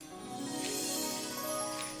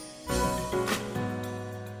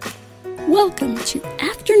Welcome to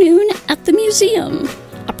Afternoon at the Museum,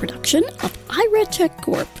 a production of IRA Tech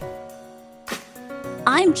Corp.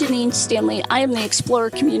 I'm Janine Stanley. I am the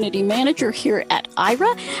Explorer Community Manager here at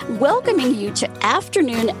IRA, welcoming you to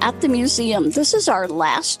Afternoon at the Museum. This is our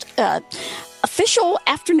last official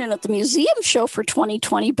Afternoon at the Museum show for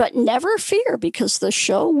 2020, but never fear, because the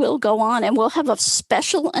show will go on, and we'll have a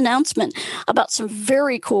special announcement about some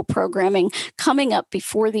very cool programming coming up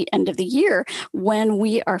before the end of the year when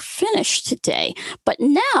we are finished today. But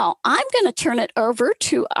now I'm going to turn it over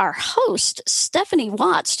to our host, Stephanie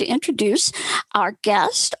Watts, to introduce our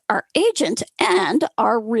guest, our agent, and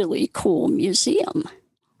our really cool museum.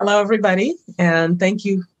 Hello, everybody, and thank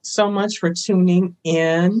you so much for tuning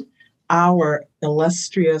in. Our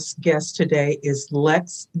illustrious guest today is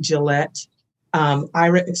Lex Gillette,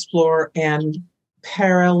 IRA Explorer and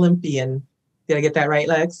Paralympian. Did I get that right,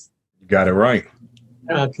 Lex? You got it right.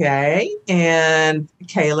 Okay. And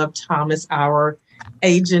Caleb Thomas, our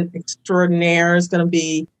agent extraordinaire, is going to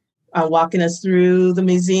be walking us through the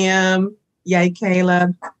museum. Yay,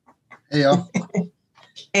 Caleb. Hey, y'all.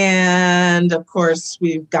 And, of course,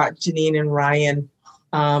 we've got Janine and Ryan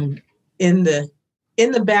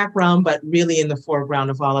in the background, but really in the foreground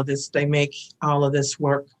of all of this. They make all of this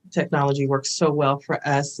technology work so well for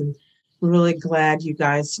us. And we're really glad you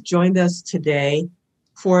guys joined us today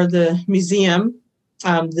for the museum.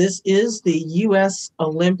 This is the U.S.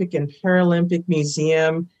 Olympic and Paralympic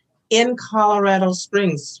Museum in Colorado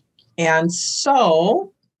Springs. And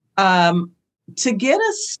so to get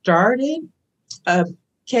us started,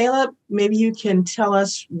 Caleb, maybe you can tell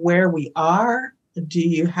us where we are. Do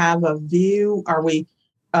you have a view? Are we,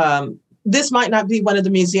 this might not be one of the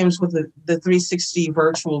museums with the 360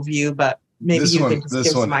 virtual view, but maybe you can just give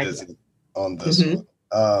some idea. On this one.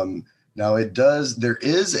 Now there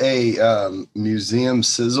is a museum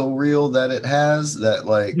sizzle reel that it has that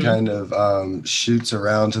kind of shoots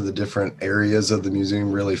around to the different areas of the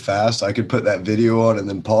museum really fast. I could put that video on and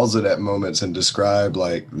then pause it at moments and describe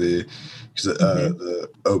the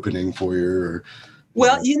opening foyer.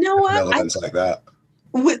 Well, you know what? Elements like that.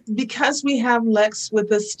 Because we have Lex with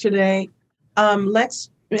us today, Lex,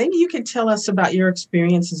 maybe you can tell us about your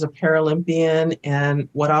experience as a Paralympian and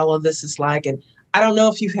what all of this is like. And I don't know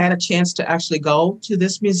if you've had a chance to actually go to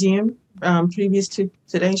this museum previous to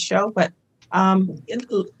today's show, but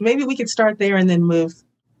maybe we could start there and then move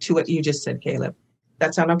to what you just said, Caleb.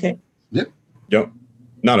 That sound okay? Yep.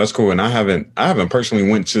 No, that's cool. And I haven't personally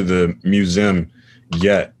went to the museum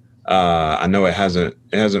yet. I know it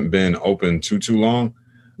hasn't been open too long.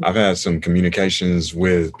 I've had some communications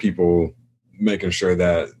with people making sure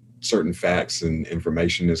that certain facts and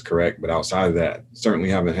information is correct, but outside of that, certainly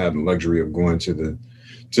haven't had the luxury of going to the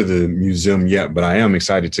museum yet. But I am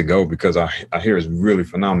excited to go because I hear it's really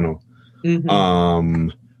phenomenal.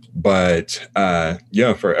 For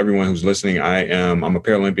everyone who's listening, I'm a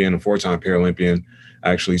Paralympian, a 4-time Paralympian,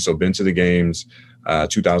 actually. So been to the games.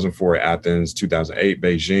 2004 Athens, 2008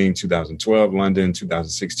 Beijing, 2012 London,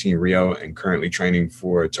 2016 Rio, and currently training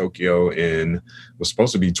for Tokyo was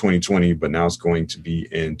supposed to be 2020, but now it's going to be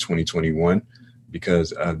in 2021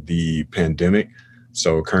 because of the pandemic.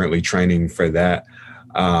 So currently training for that.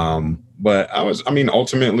 But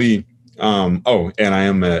ultimately, and I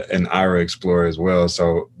am an IRA Explorer as well.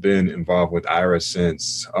 So been involved with IRA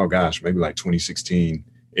since, maybe like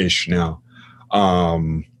 2016-ish now.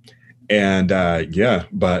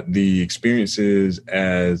 But the experiences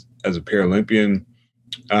as a Paralympian,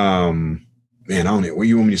 I don't know. Where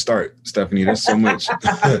you want me to start, Stephanie? There's so much.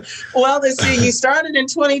 Well, let's see. You started in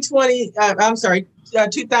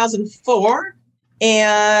 2004.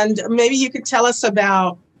 And maybe you could tell us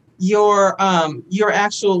about your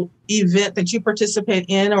actual event that you participate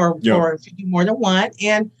in or if you do more than one.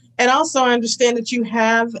 And also I understand that you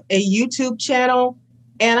have a YouTube channel.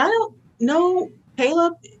 And I don't know,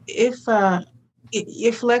 Caleb, if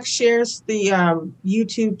Lex shares the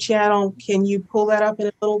YouTube channel, can you pull that up in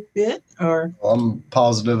a little bit? Or I'm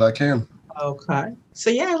positive I can. Okay.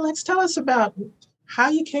 So Lex, tell us about how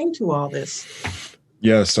you came to all this.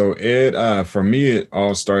 Yeah, so for me, it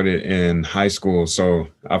all started in high school. So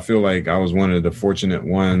I feel like I was one of the fortunate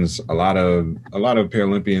ones. A lot of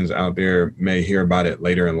Paralympians out there may hear about it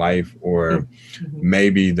later in life, or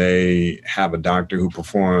maybe they have a doctor who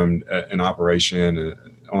performed an operation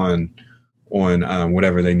on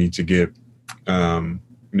whatever they need to get,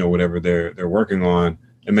 whatever they're working on,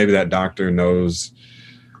 and maybe that doctor knows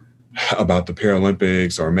about the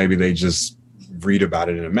Paralympics, or maybe they just read about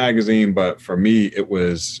it in a magazine. But for me,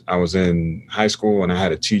 I was in high school and I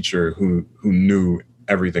had a teacher who knew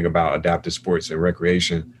everything about adaptive sports and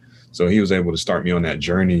recreation. So he was able to start me on that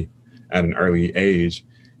journey at an early age.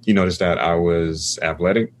 he noticed that I was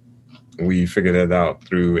athletic. We figured that out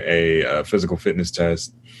through a physical fitness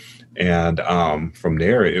test. And from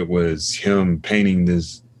there, it was him painting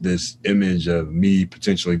this image of me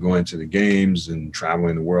potentially going to the games and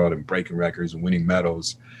traveling the world and breaking records and winning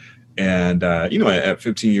medals. And, at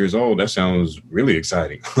 15 years old, that sounds really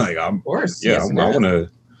exciting. Like, of course. I want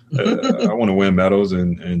to win medals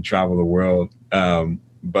and travel the world.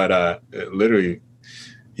 But literally,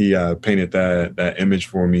 he painted that image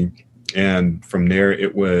for me. And from there,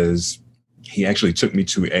 he actually took me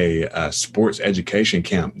to a sports education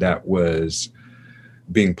camp that was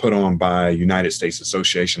being put on by United States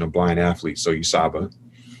Association of Blind Athletes, so USABA.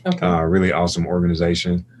 Okay. Really awesome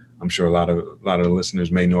organization. I'm sure a lot of the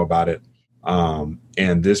listeners may know about it.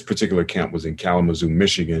 And this particular camp was in Kalamazoo,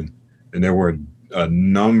 Michigan, and there were a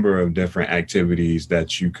number of different activities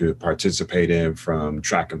that you could participate in, from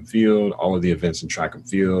track and field, all of the events in track and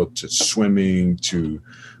field, to swimming, to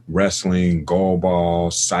wrestling,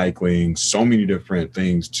 goalball, cycling, so many different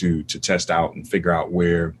things to test out and figure out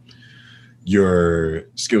where your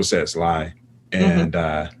skill sets lie. And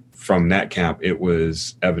from that camp, it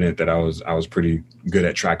was evident that I was pretty good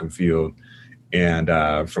at track and field. And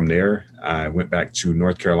from there, I went back to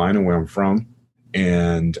North Carolina, where I'm from,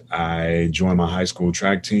 and I joined my high school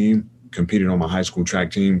track team, competed on my high school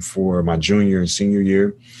track team for my junior and senior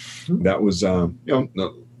year. That was,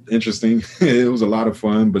 interesting. It was a lot of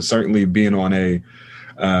fun, but certainly being on a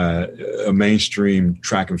mainstream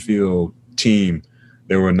track and field team,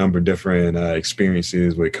 there were a number of different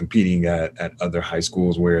experiences with competing at other high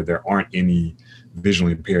schools where there aren't any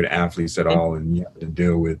visually impaired athletes at all, and you have to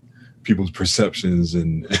deal with people's perceptions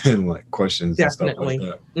and like questions. Definitely. And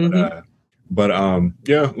stuff like that. But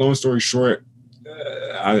long story short,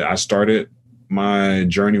 I started my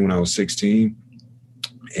journey when I was 16,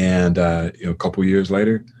 and a couple years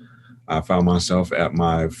later, I found myself at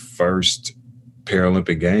my first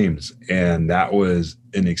Paralympic Games, and that was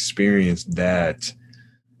an experience that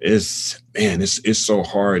it's so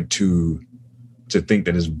hard to think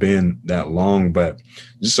that it's been that long. But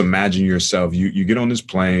just imagine yourself, you get on this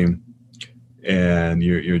plane and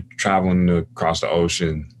you're traveling across the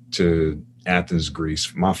ocean to Athens,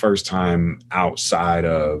 Greece. My first time outside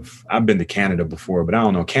of, I've been to Canada before, but I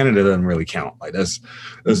don't know, Canada doesn't really count. Like that's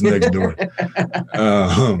next door.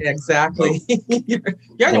 Exactly.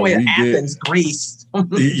 You're on your way to Athens, Greece.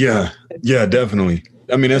 Yeah, definitely.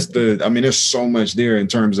 I mean, there's so much there in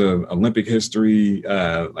terms of Olympic history,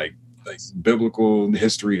 like biblical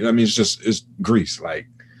history. I mean, it's Greece,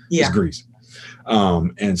 it's Greece.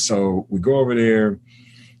 And so we go over there,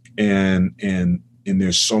 and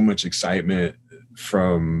there's so much excitement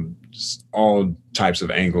from all types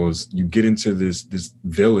of angles. You get into this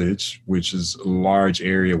village, which is a large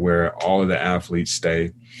area where all of the athletes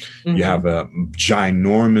stay. Mm-hmm. You have a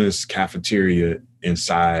ginormous cafeteria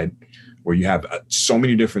inside where you have so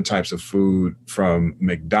many different types of food, from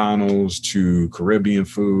McDonald's to Caribbean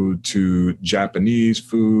food to Japanese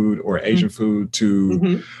food or Asian food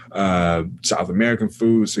to South American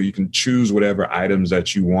food. So you can choose whatever items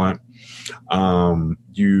that you want.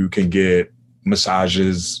 You can get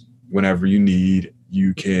massages whenever you need.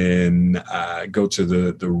 You can go to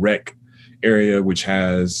the rec area, which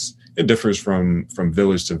it differs from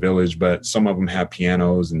village to village, but some of them have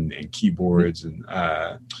pianos and keyboards and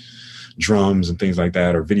drums and things like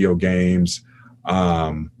that, or video games.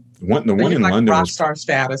 The one in London rock star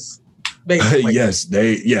status, basically. Yes,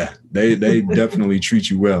 they definitely treat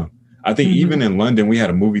you well. I think even in London, we had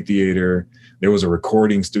a movie theater. There was a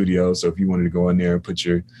recording studio, so if you wanted to go in there and put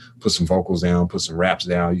some vocals down, put some raps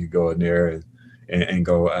down, you could go in there and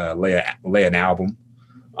go lay an album.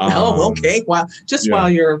 Okay. While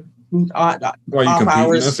you're off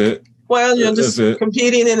hours. That's it. Well, you're just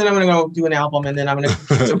competing, and then I'm going to go do an album, and then I'm going to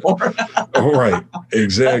compete some more. Oh, right.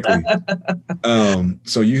 Exactly.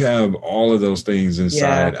 So you have all of those things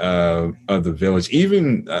inside of the village.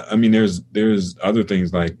 Even, there's other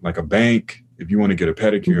things like a bank, if you want to get a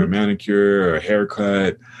pedicure, a manicure, or a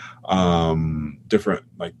haircut, different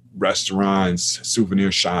like restaurants,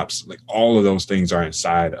 souvenir shops, like all of those things are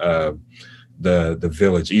inside of the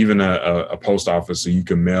village. Even a post office, so you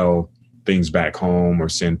can mail things back home or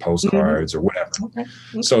send postcards or whatever. Okay.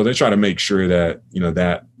 So they try to make sure that,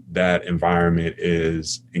 that environment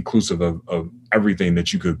is inclusive of everything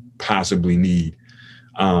that you could possibly need.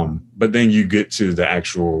 But then you get to the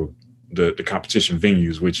actual, the competition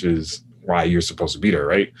venues, which is why you're supposed to be there.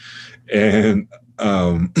 Right. And,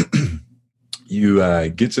 you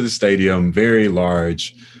get to the stadium, very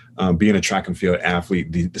large. Being a track and field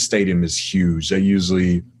athlete, the stadium is huge. They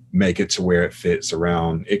usually make it to where it fits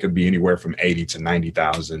around. It could be anywhere from 80 to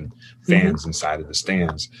 90,000 fans inside of the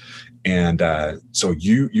stands. And so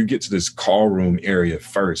you get to this call room area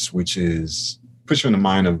first, which is puts you in the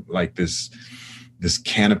mind of like this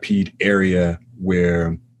canopied area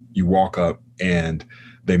where you walk up and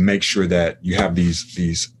they make sure that you have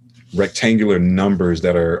these rectangular numbers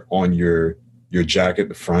that are on your jacket,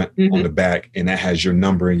 the front, on the back, and that has your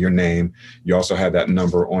number and your name. You also have that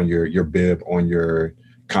number on your bib, on your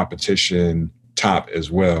competition top as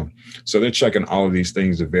well. So they're checking all of these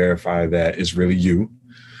things to verify that it's really you.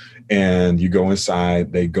 And you go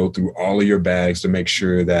inside, they go through all of your bags to make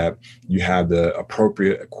sure that you have the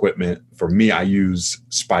appropriate equipment. For me, I use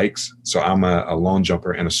spikes. So I'm a long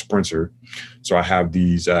jumper and a sprinter. So I have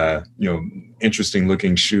these, interesting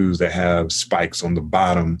looking shoes that have spikes on the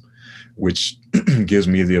bottom, which gives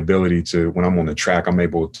me the ability to, when I'm on the track, I'm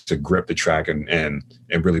able to grip the track and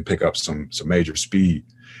really pick up some major speed.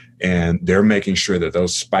 And they're making sure that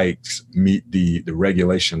those spikes meet the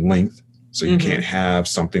regulation length. So you can't have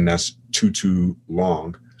something that's too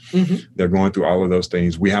long. They're going through all of those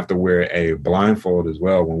things. We have to wear a blindfold as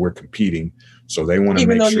well when we're competing. So they want to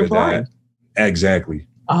make sure that. Exactly.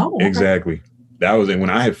 Oh, okay. Exactly. That was it. When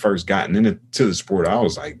I had first gotten into the sport, I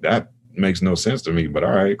was like, that makes no sense to me, but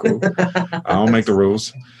all right, cool. I don't make the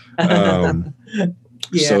rules.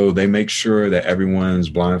 So they make sure that everyone's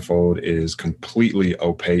blindfold is completely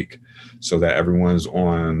opaque so that everyone's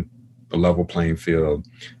on a level playing field.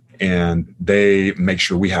 And they make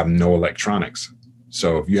sure we have no electronics.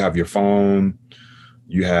 So if you have your phone,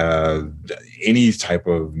 you have any type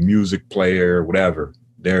of music player, whatever,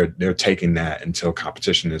 they're taking that until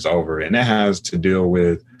competition is over. And that has to deal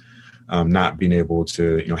with not being able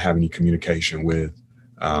to, have any communication with,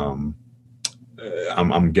 I'm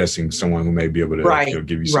guessing someone who may be able to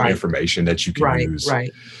give you some information that you can use.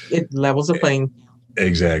 Right. It levels the playing.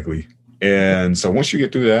 Exactly. And so once you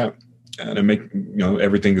get through that, and they make,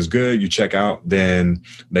 everything is good, you check out, then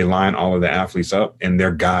they line all of the athletes up and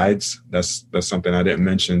their guides. That's something I didn't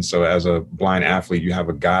mention. So as a blind athlete, you have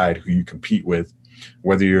a guide who you compete with.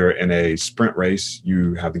 Whether you're in a sprint race,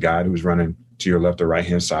 you have the guide who's running to your left or right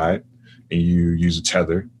hand side, and you use a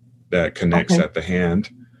tether that connects at the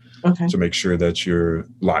hand to make sure that you're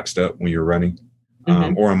locked up when you're running.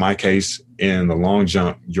 Or in my case, in the long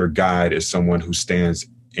jump, your guide is someone who stands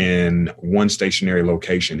in one stationary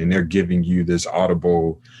location, and they're giving you this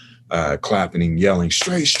audible clapping and yelling,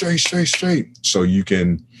 straight, so you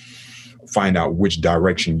can find out which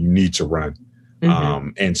direction you need to run.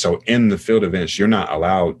 And so in the field events, you're not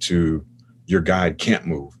allowed to, your guide can't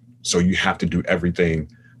move. So you have to do everything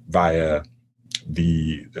via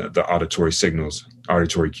the auditory signals,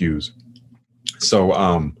 auditory cues.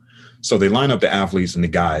 So they line up the athletes and the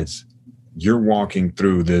guides. You're walking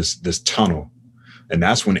through this tunnel. And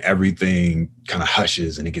that's when everything kind of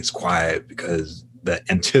hushes and it gets quiet because the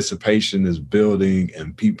anticipation is building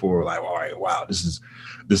and people are like, all right, wow, this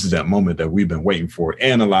is that moment that we've been waiting for.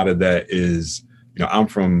 And a lot of that is, I'm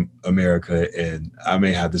from America and I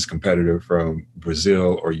may have this competitor from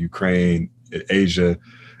Brazil or Ukraine, Asia.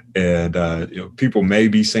 And, people may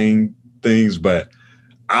be saying things, but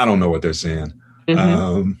I don't know what they're saying.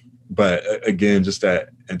 But again, just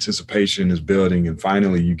that anticipation is building. And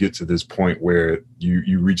finally, you get to this point where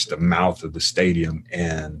you reach the mouth of the stadium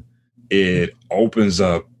and it opens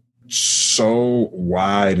up so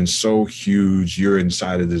wide and so huge. You're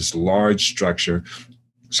inside of this large structure,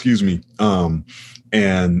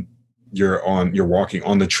 and you're walking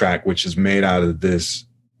on the track, which is made out of this,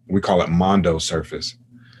 we call it Mondo surface.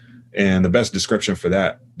 And the best description for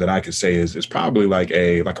that I could say is it's probably like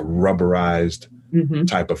a rubberized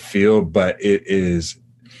type of feel, but it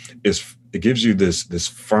gives you this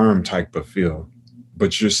firm type of feel,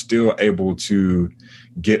 but you're still able to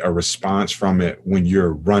get a response from it when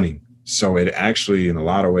you're running. So it actually, in a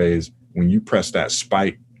lot of ways, when you press that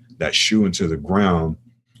spike, that shoe into the ground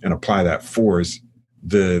and apply that force,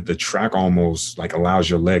 the track almost like allows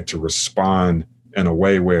your leg to respond in a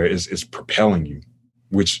way where it's propelling you,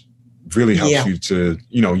 which really helps you to,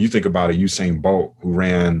 you think about a Usain Bolt who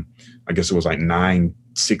ran, I guess it was like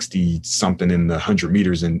 960 something in the 100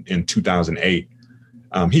 meters in 2008.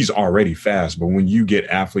 He's already fast, but when you get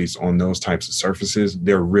athletes on those types of surfaces,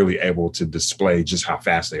 they're really able to display just how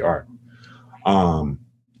fast they are.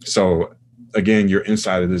 So again, you're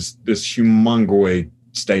inside of this humongoid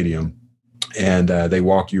stadium, and they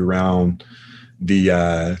walk you around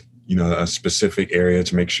a specific area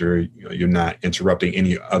to make sure you're not interrupting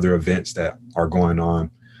any other events that are going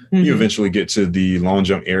on. You eventually get to the long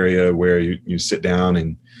jump area where you sit down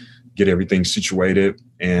and get everything situated.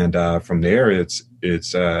 And from there, it's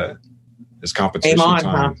it's competition Game on,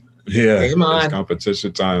 time. huh? Yeah, Game on. it's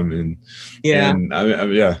competition time, and Yeah. and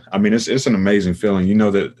I mean, it's an amazing feeling. You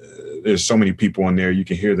know that there's so many people in there. You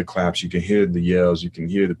can hear the claps, you can hear the yells, you can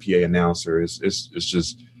hear the PA announcer. It's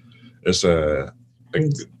just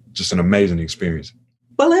an amazing experience.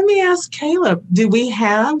 Well, let me ask Caleb, do we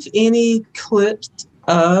have any clips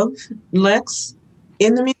of Lex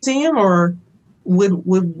in the museum, or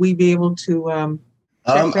would we be able to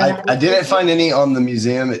I didn't find any on the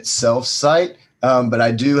museum itself site, but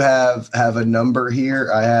I do have a number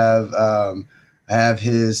here. I have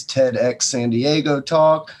his TEDx San Diego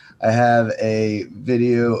talk. I have a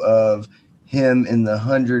video of him in the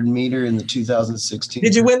 100 meter in the 2016.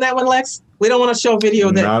 Did you win that one, Lex? We don't want to show a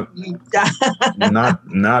video that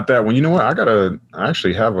not that one. You know what? I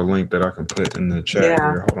actually have a link that I can put in the chat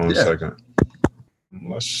here. Hold on a second.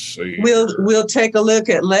 Let's see. We'll take a look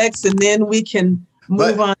at Lex, and then we can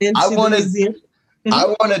move on into the museum. I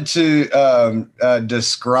wanted to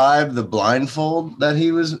describe the blindfold that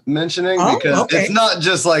he was mentioning, because it's not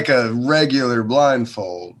just like a regular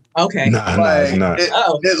blindfold. Okay. No, it's not.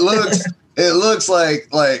 It looks like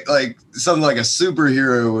something like a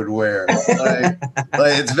superhero would wear. Like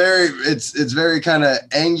it's very kind of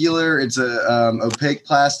angular. It's a opaque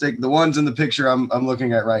plastic. The ones in the picture I'm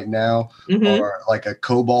looking at right now are like a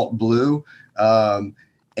cobalt blue,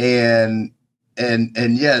 and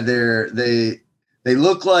yeah, they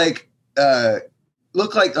look like kind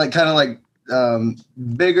of like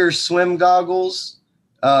bigger swim goggles.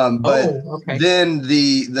 Then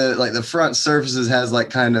the front surfaces has like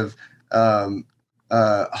kind of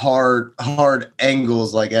hard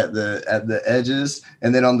angles like at the edges,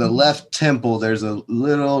 and then on the left temple there's a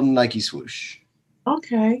little Nike swoosh.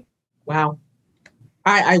 Okay. Wow.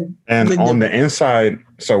 On the inside,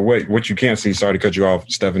 so what you can't see, sorry to cut you off,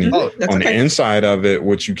 Stephanie. The inside of it,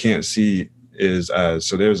 what you can't see is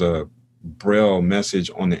so there's a Braille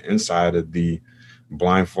message on the inside of the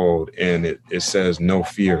blindfold, and it says no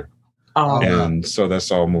fear. And so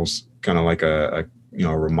that's almost kind of like a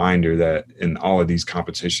reminder that in all of these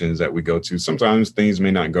competitions that we go to, sometimes things may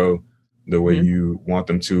not go the way you want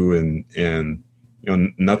them to, and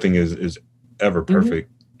nothing is ever perfect.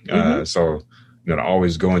 So to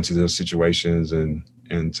always go into those situations and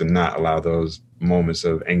to not allow those moments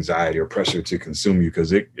of anxiety or pressure to consume you,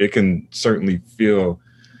 because it can certainly feel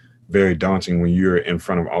very daunting when you're in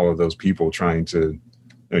front of all of those people trying to,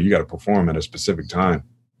 you got to perform at a specific time.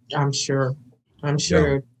 I'm sure.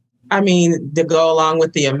 Yeah. I mean, to go along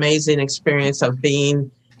with the amazing experience of being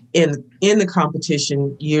in the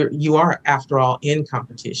competition, you are, after all, in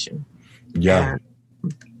competition. Yeah. And,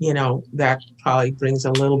 that probably brings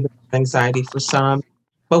a little bit of anxiety for some.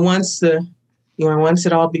 But once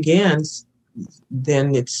it all begins,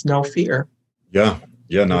 then it's no fear. Yeah.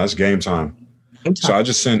 No, it's game time. So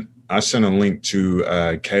I sent a link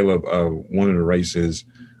to Caleb of one of the races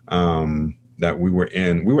that we were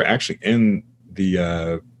in. We were actually in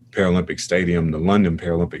the Paralympic Stadium, the London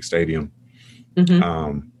Paralympic Stadium.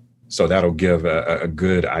 So that'll give a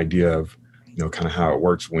good idea of, kind of how it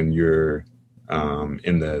works when you're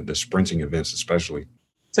in the sprinting events, especially.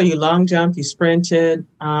 So you long jumped, you sprinted.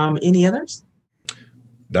 Any others?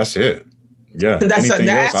 That's it. Yeah. Anything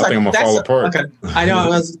else, I think I'm going to fall apart. Okay. I know. I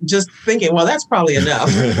was just thinking, well, that's probably enough.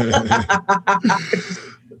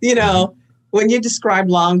 When you describe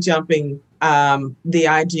long jumping, the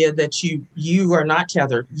idea that you are not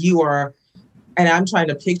tethered, you are, and I'm trying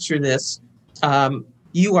to picture this,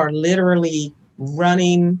 you are literally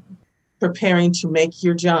running, preparing to make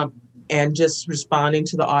your jump, and just responding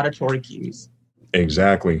to the auditory cues.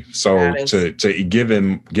 Exactly. So to give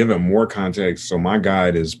him more context, so my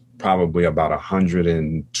guide is probably about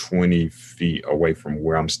 120 feet away from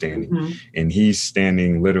where I'm standing, and he's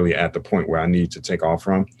standing literally at the point where I need to take off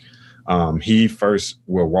from. He first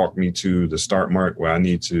will walk me to the start mark where I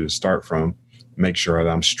need to start from, make sure that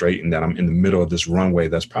I'm straight and that I'm in the middle of this runway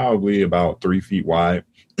that's probably about 3 feet wide.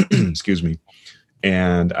 Excuse me.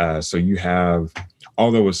 And so you have,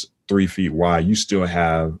 although it's 3 feet wide, you still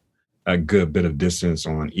have a good bit of distance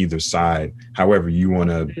on either side. However, you want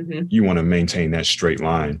to maintain that straight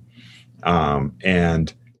line.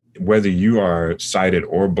 And whether you are sighted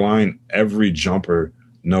or blind, every jumper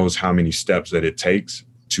knows how many steps that it takes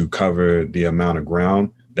to cover the amount of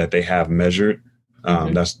ground that they have measured.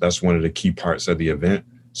 That's one of the key parts of the event.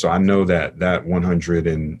 So I know that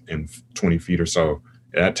 120 feet or so,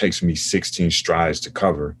 that takes me 16 strides to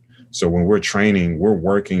cover. So when we're training, we're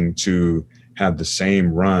working to have the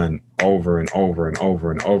same run over and over and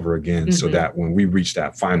over and over again, so that when we reach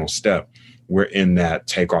that final step, we're in that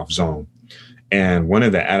takeoff zone. And one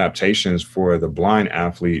of the adaptations for the blind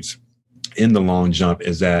athletes in the long jump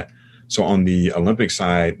is that So on the Olympic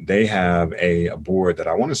side, they have a board that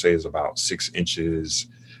I want to say is about 6 inches,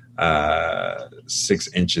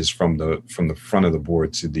 6 inches from the front of the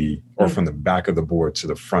board to from the back of the board to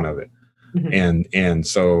the front of it. Mm-hmm. And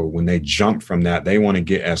so when they jump from that, they want to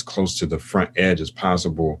get as close to the front edge as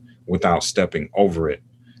possible without stepping over it.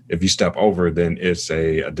 If you step over, then it's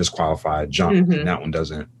a disqualified jump, mm-hmm. and that one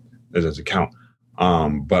doesn't count.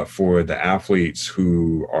 But for the athletes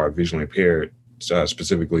who are visually impaired,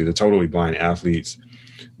 specifically the totally blind athletes,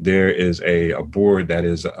 there is a board that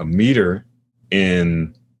is a meter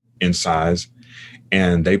in size,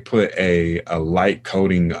 and they put a light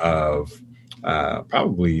coating of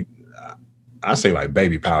probably, I say like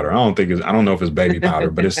baby powder. I don't know if it's baby powder,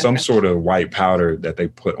 but it's some sort of white powder that they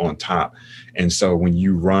put on top. And so when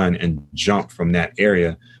you run and jump from that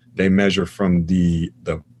area, they measure from the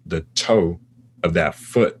toe of that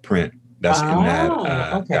footprint that's in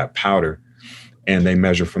that powder. And they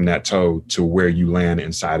measure from that toe to where you land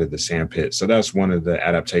inside of the sand pit. So that's one of the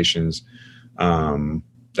adaptations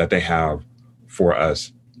that they have for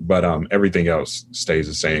us. But everything else stays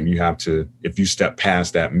the same. You have to, if you step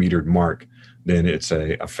past that metered mark, then it's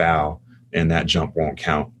a foul, and that jump won't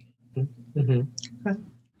count. Mm-hmm. Okay.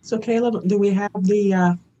 So Caleb, do we have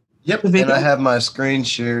the Yep, the video? And I have my screen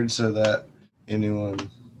shared so that anyone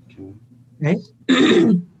can. Okay.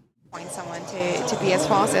 Point someone to be as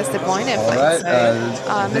fast as the blind All athletes.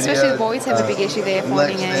 right, Especially the boys have a big issue there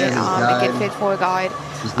finding a good fit for a guide.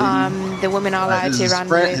 The women are allowed to run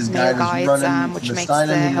with male guides, which makes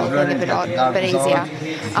the whole thing a bit easier.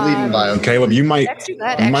 Caleb, you might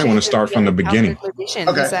want to start from the beginning. Okay. So,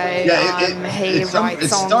 it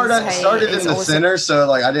started in the center, so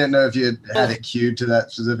like I didn't know if you had it queued to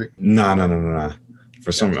that specific. No.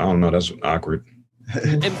 For some, I don't know. That's awkward.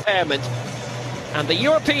 Impairment. And the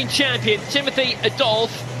European champion, Timothy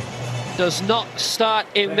Adolphe, does not start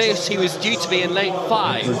in this. He was due to be in lane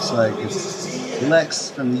 5. Looks like it's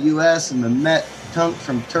Lex from the US and Mehmet Tunk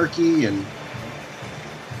from Turkey, and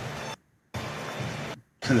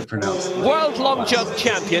couldn't pronounce it. World long jump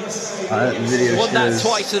champion. The video won that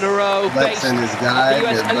twice in a row. Lex and his guy. The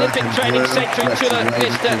US Olympic Training Center in Chula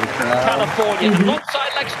Vista, California.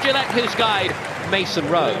 Alongside Lex Gillette, his guide, Mason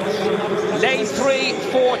Rhodes. Lane 3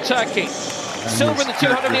 for Turkey. Silver in the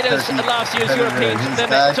 200 meters at last year's European.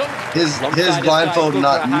 His blindfold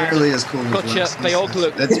not nearly as cool as Lex's.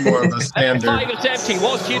 It's more of a standard. 5 is empty.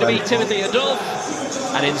 Was due to be Timothy Adolphe.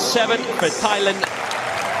 And in 7 for Thailand,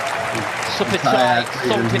 Supitai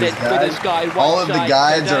thumping it with his guide. All of the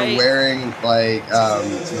guides are wearing like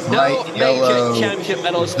bright yellow championship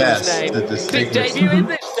medals to his name. Big debut in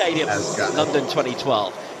this stadium, London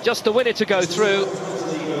 2012. Just the winner to go through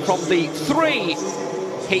from the 3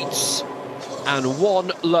 heats and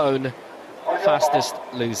 1 lone fastest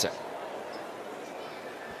loser.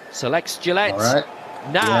 So Lex Gillette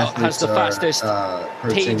now has the fastest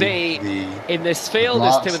PB in this field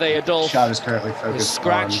as Timothy Adolphe shot is currently focused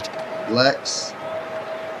scratched. On Lex.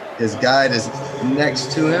 His guide is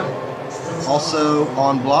next to him, also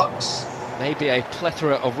on blocks. Maybe a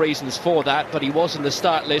plethora of reasons for that, but he was in the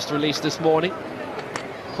start list released this morning.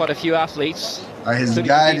 Quite a few athletes. His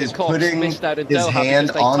guide is putting his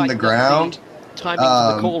hand on the ground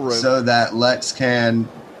so that Lex can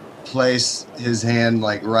place his hand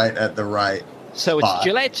like right at the right So spot. It's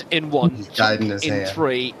Gillette in 1, in in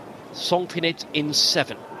 3, Songpinit in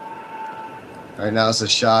 7. All right, now it's a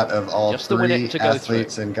shot of all Just 3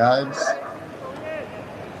 athletes and guides.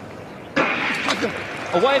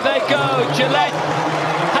 Away they go. Gillette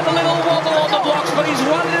had a little wobble on the blocks, but he's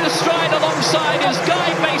running in a stride alongside his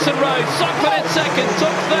guide, Mason Rhodes. Songpinit second,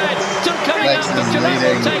 Tunk third, Tunk coming up, but Gillette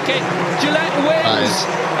will take it. Gillette wins.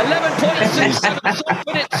 11.67,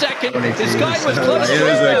 Songpinit second. His guide was close to it. It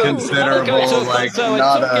is a considerable, like,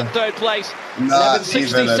 not in third place. Not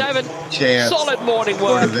even a chance. Solid morning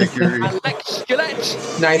work. Victory. And Lex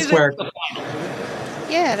Gillette. Nice work.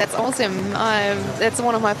 Yeah, that's awesome. That's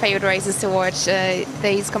one of my favorite races to watch.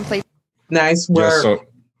 These complete. Nice work.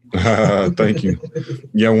 Thank you.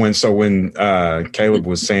 When Caleb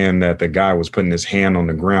was saying that the guy was putting his hand on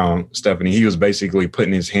the ground, Stephanie, he was basically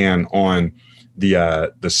putting his hand on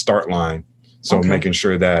the start line. So making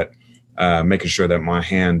sure that my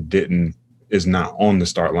hand is not on the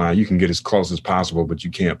start line. You can get as close as possible, but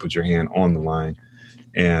you can't put your hand on the line.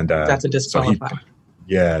 And that's a disqualifier.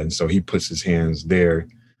 And so he puts his hands there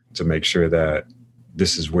to make sure that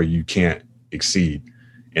this is where you can't exceed.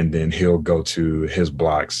 And then he'll go to his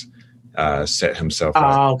blocks, set himself up.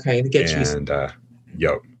 Oh, okay. To get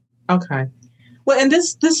you. Okay. Well, and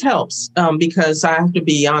this helps because I have to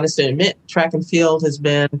be honest and admit, track and field has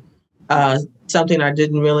been something I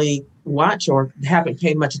didn't really watch or haven't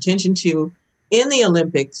paid much attention to in the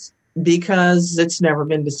Olympics because it's never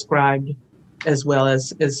been described as well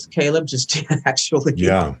as Caleb just did, actually.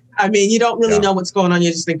 Yeah. I mean, you don't really know what's going on.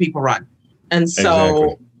 You just think people run. And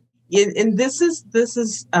so, and this is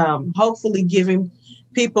hopefully encouraging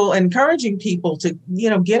people to,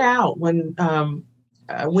 get out when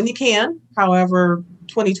you can. However,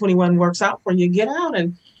 2021 works out for you, get out.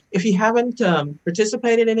 And if you haven't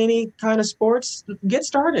participated in any kind of sports, get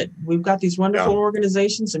started. We've got these wonderful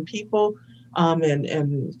organizations and people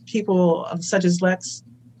and people such as Lex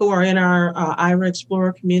who are in our IRA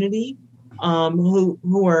Explorer community,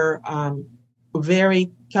 who are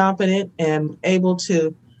very competent and able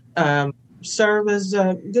to serve as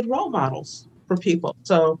good role models for people.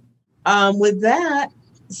 So with that,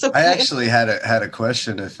 I actually had a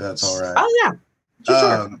question, if that's all right. Oh yeah,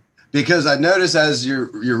 sure. Because I noticed as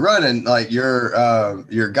you're running, like your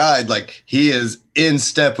guide, like he is in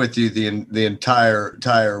step with you the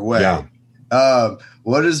entire way. Yeah.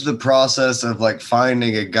 What is the process of like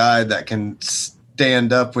finding a guide that can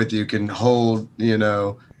stand up with you, can hold,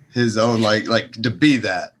 his own like to be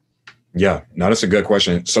that? Yeah, no, that's a good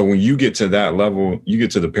question. So when you get to that level, you get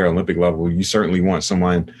to the Paralympic level, you certainly want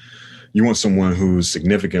someone who's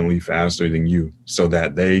significantly faster than you so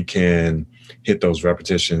that they can hit those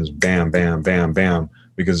repetitions, bam, bam, bam, bam.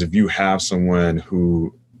 Because if you have someone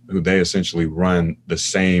who they essentially run the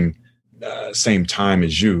same time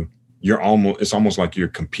as you, it's almost like you're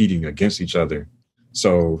competing against each other.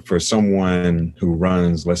 So for someone who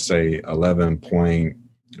runs, let's say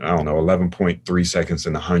 11.3 seconds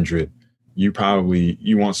in 100, you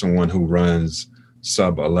want someone who runs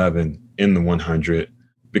sub 11 in the 100,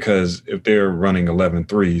 because if they're running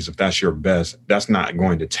 11.3s, if that's your best, that's not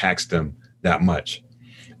going to tax them that much.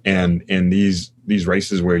 And in these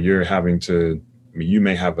races where you're having to, you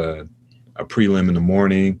may have a prelim in the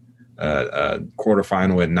morning, a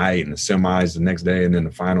quarterfinal at night, and the semis the next day, and then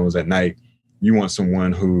the finals at night. You want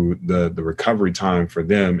someone who the recovery time for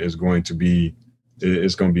them is going to be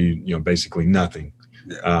basically nothing.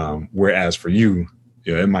 Yeah. Whereas for you,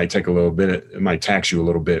 it might take a little bit, it might tax you a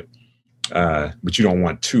little bit, but you don't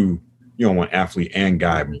want athlete and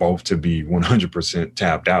guy both to be 100%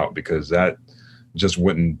 tapped out, because that just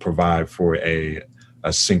wouldn't provide for a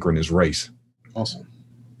synchronous race. Awesome.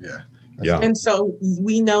 Yeah. Yeah. And so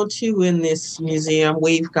we know too, in this museum,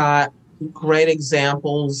 we've got great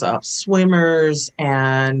examples of swimmers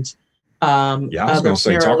and I was going to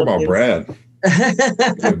say, talk about Brad.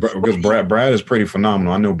 Because Brad is pretty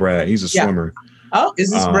phenomenal. I know Brad. He's a swimmer. Oh,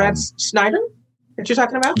 is this Brad Snyder that you're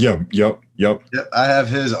talking about? Yep. I have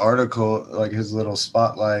his article, like his little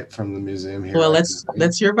spotlight from the museum here. Well,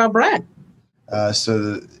 let's hear about Brad.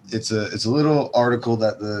 So it's a little article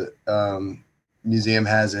that the museum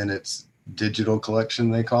has in its digital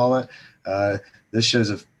collection, they call it. This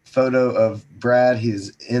shows a photo of Brad.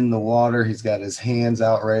 He's in the water. He's got his hands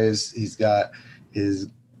outraised. He's got his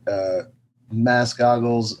mask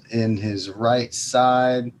goggles in his right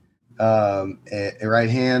side, right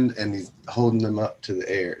hand, and he's holding them up to the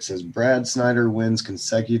air. It says, Brad Snyder wins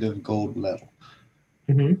consecutive gold medal.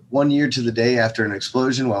 Mm-hmm. 1 year to the day after an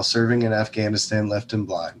explosion while serving in Afghanistan left him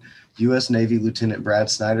blind, U.S. Navy Lieutenant Brad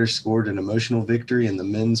Snyder scored an emotional victory in the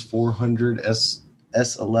men's 400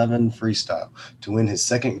 S11 freestyle to win his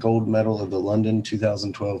second gold medal of the London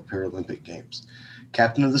 2012 Paralympic Games.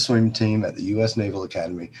 Captain of the swim team at the U.S. Naval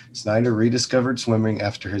Academy, Snyder rediscovered swimming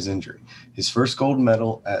after his injury. His first gold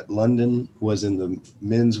medal at London was in the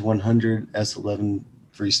men's 100 S11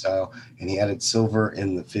 freestyle, and he added silver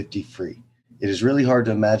in the 50 free. It is really hard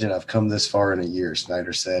to imagine I've come this far in a year,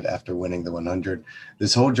 Snyder said after winning the 100.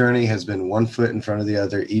 This whole journey has been one foot in front of the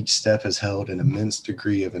other. Each step has held an immense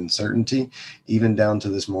degree of uncertainty, even down to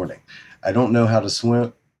this morning. I don't know how the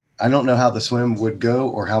swim would go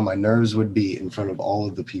or how my nerves would be in front of all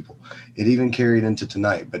of the people. It even carried into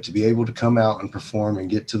tonight, but to be able to come out and perform and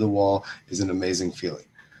get to the wall is an amazing feeling.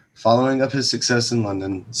 Following up his success in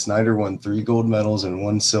London, Snyder won 3 gold medals and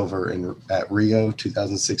 1 silver at Rio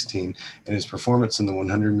 2016, and his performance in the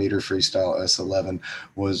 100-meter freestyle S11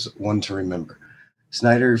 was one to remember.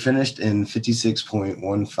 Snyder finished in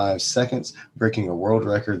 56.15 seconds, breaking a world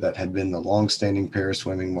record that had been the long-standing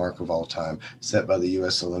para-swimming mark of all time, set by the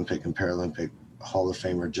U.S. Olympic and Paralympic Hall of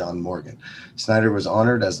Famer John Morgan. Snyder was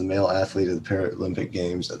honored as the male athlete of the Paralympic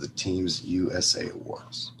Games at the Team's USA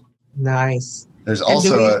Awards. Nice. There's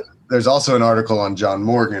also an article on John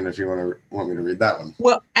Morgan if you want me to read that one.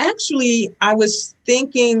 Well, actually, I was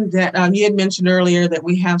thinking that you had mentioned earlier that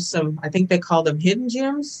we have some, I think they call them hidden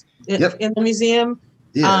gems in the museum.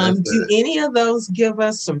 Yeah, do any of those give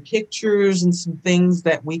us some pictures and some things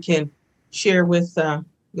that we can share with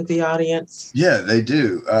with the audience? Yeah, they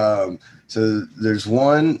do. So there's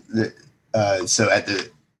one that,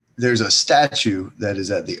 there's a statue that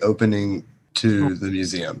is at the opening to the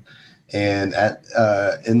museum, and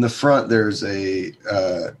in the front there's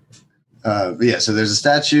so there's a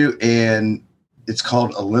statue, and it's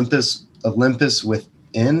called Olympus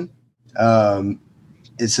Within.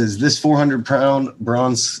 It says this 400-pound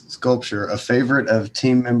bronze sculpture, a favorite of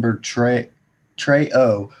team member Trey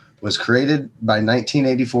O, was created by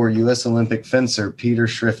 1984 U.S. Olympic fencer Peter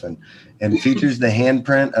Schriffen and features the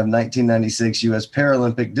handprint of 1996 U.S.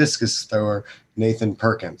 Paralympic discus thrower Nathan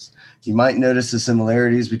Perkins. You might notice the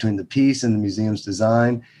similarities between the piece and the museum's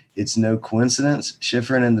design. It's no coincidence.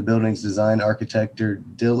 Schriffen and the building's design architecture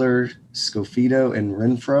Diller, Scofido, and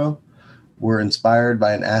Renfro were inspired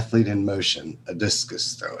by an athlete in motion, a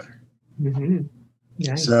discus thrower. Mm-hmm.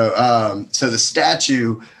 Nice. So the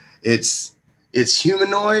statue, it's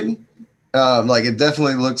humanoid. Like it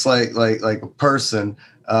definitely looks like a person,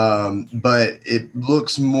 but it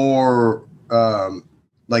looks more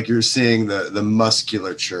like you're seeing the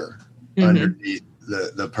musculature underneath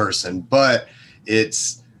the person, but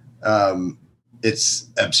it's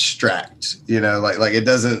abstract, like it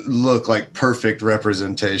doesn't look like perfect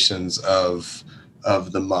representations of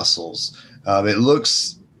the muscles.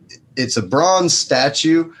 It's a bronze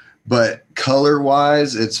statue, but color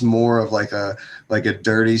wise, it's more of like a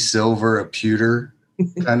dirty silver, a pewter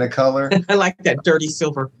kind of color. I like that dirty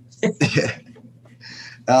silver. Like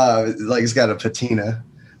it's got a patina.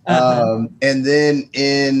 And then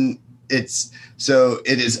it is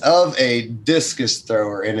of a discus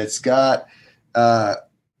thrower, and it's got the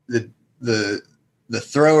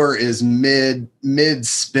thrower is mid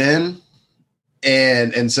spin,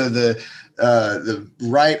 and so the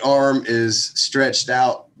right arm is stretched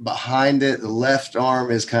out behind it. The left arm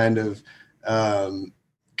is kind of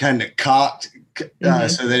cocked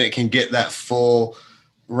so that it can get that full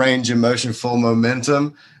range of motion, full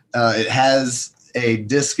momentum. It has a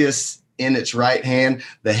discus in its right hand.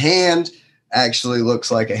 The hand actually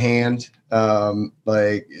looks like a hand, or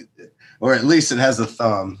at least it has a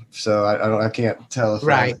thumb. So I can't tell if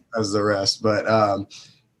it has the rest, but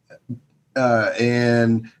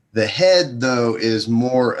and the head though is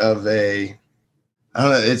more of a, I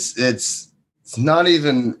don't know. It's not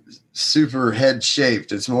even super head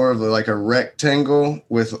shaped. It's more of like a rectangle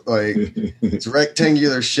with it's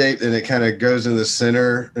rectangular shaped, and it kind of goes in the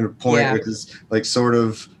center at a point, which is like sort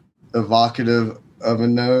of evocative of a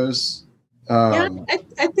nose. I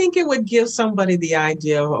think it would give somebody the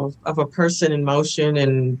idea of a person in motion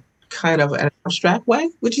in kind of an abstract way.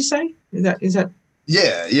 Would you say? Is that?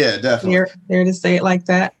 Yeah, definitely. Fair to say it like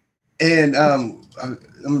that. And I'm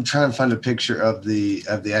trying to find a picture of the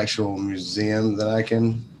actual museum that I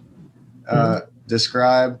can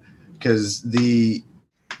describe, because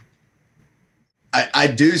I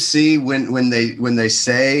do see when they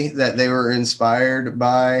say that they were inspired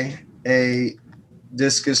by a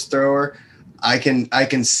discus thrower, I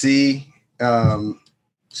can see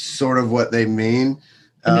sort of what they mean,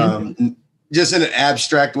 just in an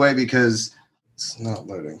abstract way, because it's not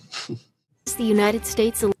loading. It's the United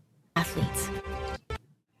States athletes.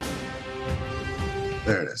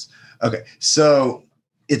 There it is. Okay, so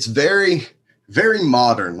it's very, very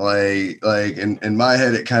modern. Like in my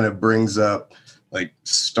head, it kind of brings up like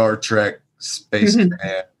Star Trek Space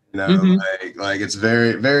Command. Like it's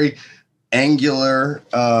very, very angular.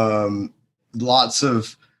 Lots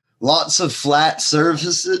of flat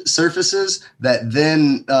surfaces that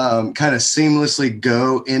then kind of seamlessly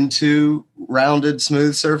go into rounded,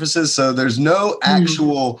 smooth surfaces. So there's no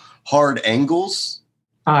actual hard angles.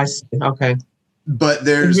 I see. Okay. But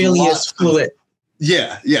there's it really is fluid.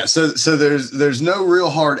 Yeah. So there's no real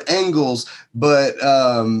hard angles, but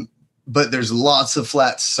there's lots of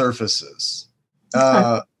flat surfaces.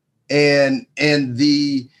 Okay. And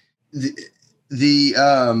the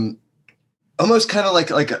almost kind of like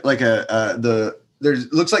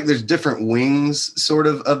looks like there's different wings sort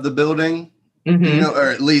of the building, or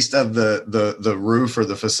at least of the roof or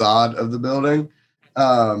the facade of the building.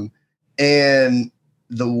 And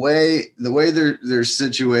the way they're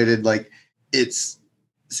situated, like it's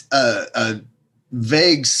a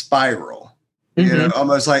vague spiral,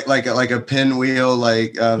 almost like a pinwheel,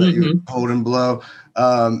 that you hold and blow,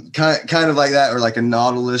 kind of like that, or like a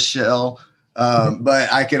nautilus shell.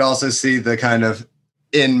 But I could also see the kind of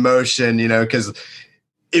in motion, because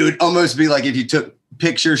it would almost be like if you took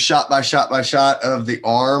pictures shot by shot by shot of the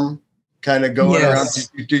arm kind of going around.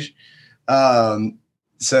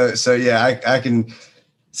 So yeah, I can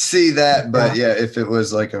see that, but yeah, if it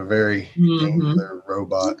was like a very angular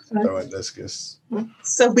robot throwing discus.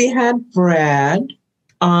 So we had Brad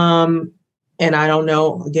And I don't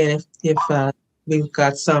know, again, if we've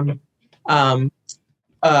got some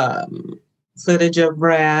footage of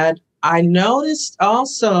Brad. I noticed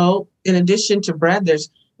also, in addition to Brad,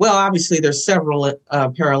 obviously there's several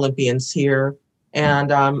Paralympians here.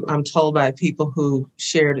 And I'm told by people who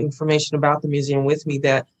shared information about the museum with me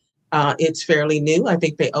that it's fairly new. I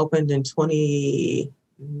think they opened in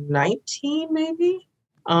 2019, maybe.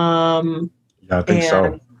 Yeah, I think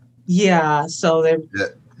so. Yeah, so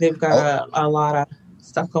they've got a lot of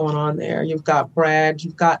stuff going on there. You've got Brad.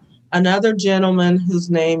 You've got another gentleman whose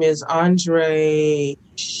name is Andre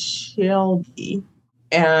Shelby.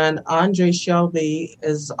 And Andre Shelby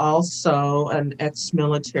is also an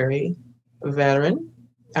ex-military veteran.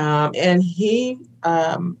 And he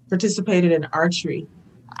participated in archery.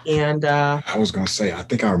 And I was going to say, I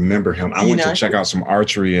think I remember him. I went to check out some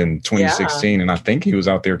archery in 2016, and I think he was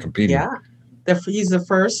out there competing. Yeah. He's the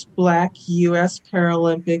first Black U.S.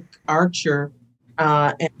 Paralympic archer,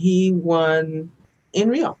 and he won in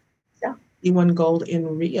Rio. Yeah, he won gold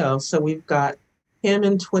in Rio. So we've got him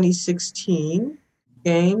in 2016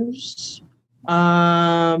 games.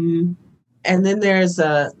 And then there's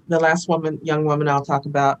the last young woman I'll talk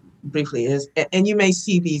about briefly is, and you may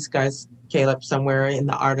see these guys, Caleb, somewhere in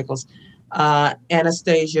the articles.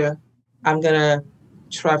 Anastasia, I'm going to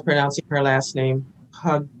try pronouncing her last name,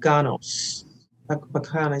 Paganos.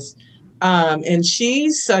 And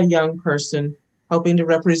she's a young person hoping to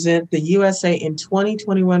represent the USA in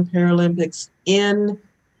 2021 Paralympics in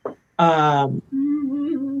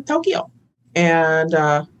Tokyo. And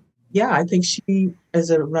I think she is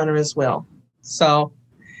a runner as well. So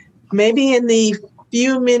maybe in the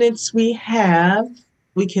few minutes we have,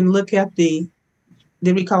 we can look at did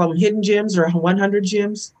we call them hidden gems or 100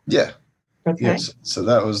 gems? Yeah. Okay. Yes. So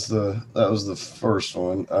that was the first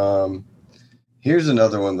one. Here's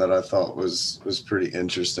another one that I thought was pretty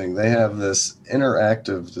interesting. They have this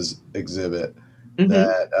interactive exhibit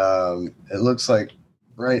that it looks like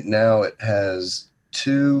right now it has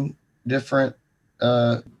two different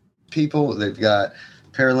people. They've got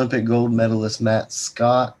Paralympic gold medalist Matt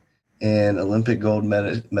Scott and Olympic gold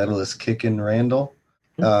medalist Kicken Randall.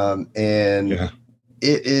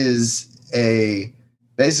 It is a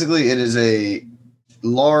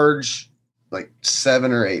large, like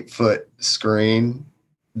 7 or 8 foot screen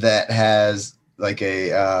that has like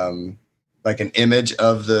an image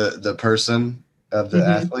of the person, of the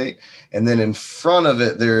athlete, and then in front of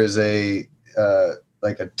it there is a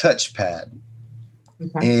touchpad,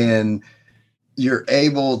 and you're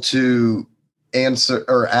able to answer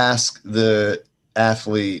or ask the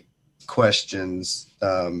athlete questions.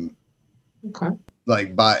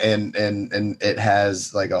 Like and it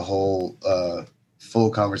has like a whole full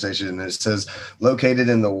conversation, and it says located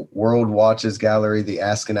in the World Watches Gallery, the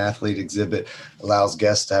Ask an Athlete exhibit allows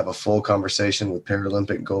guests to have a full conversation with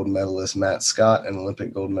Paralympic gold medalist Matt Scott and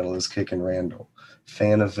Olympic gold medalist Kicken Randall.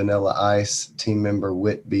 Fan of Vanilla Ice, team member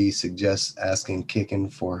Whit B suggests asking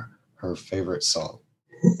Kicken for her favorite song.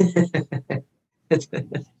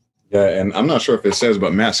 Yeah, and I'm not sure if it says,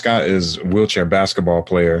 but Matt Scott is a wheelchair basketball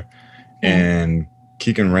player, and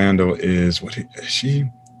Kicken Randall is I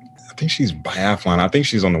think she's biathlon. I think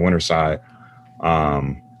she's on the winner's side.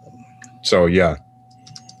 So yeah.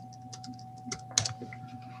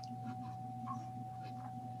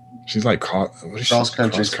 She's like cross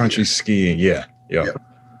country skiing. Yeah. Yep.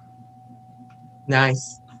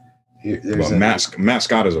 Nice. But Matt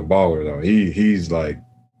Scott is a baller though. He's like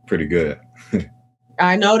pretty good.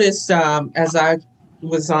 I noticed as I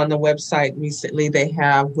was on the website recently, they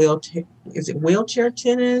have wheelchair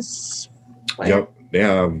tennis? Yep. They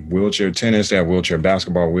have wheelchair tennis, they have wheelchair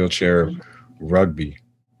basketball, wheelchair rugby.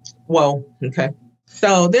 Whoa. Okay.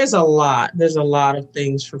 So there's a lot of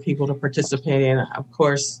things for people to participate in. Of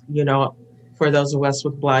course, for those of us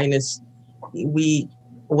with blindness, at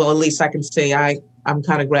least I can say I'm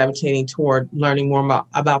kind of gravitating toward learning more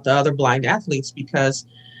about the other blind athletes, because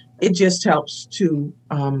it just helps to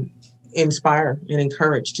inspire and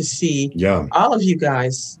encourage to see all of you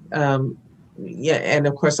guys. And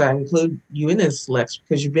of course I include you in this, Lex,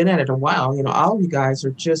 because you've been at it a while. All of you guys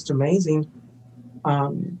are just amazing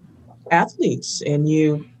athletes, and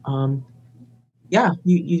you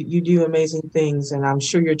do amazing things. And I'm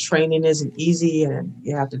sure your training isn't easy, and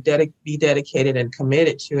you have to be dedicated and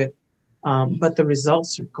committed to it. But the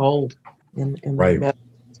results are gold. And right.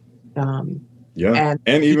 And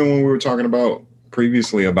even when we were talking about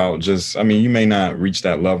previously about just, you may not reach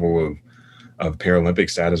that level of Paralympic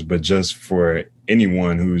status, but just for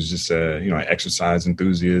anyone who's just an exercise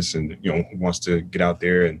enthusiast and who wants to get out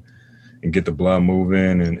there and get the blood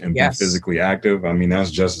moving and be physically active,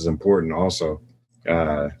 that's just as important also.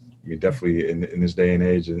 You definitely in this day and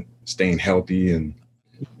age, and staying healthy and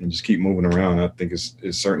just keep moving around, I think is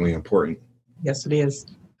certainly important. Yes, it is.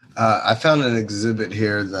 I found an exhibit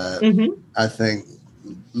here that I think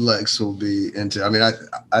Lex will be into. I mean,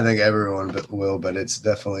 I think everyone will, but it's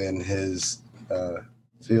definitely in his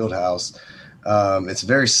field house. It's a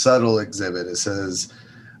very subtle exhibit. It says,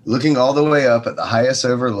 "Looking all the way up at the highest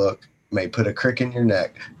overlook may put a crick in your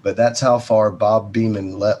neck, but that's how far Bob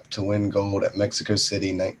Beamon leapt to win gold at Mexico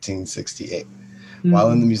City 1968.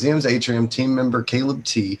 While in the museum's atrium, team member Caleb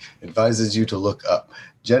T. advises you to look up.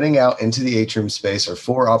 Jetting out into the atrium space are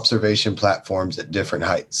 4 observation platforms at different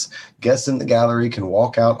heights. Guests in the gallery can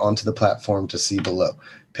walk out onto the platform to see below.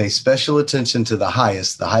 Pay special attention to the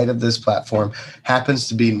highest. The height of this platform happens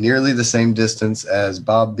to be nearly the same distance as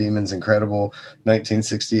Bob Beamon's incredible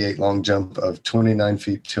 1968 long jump of 29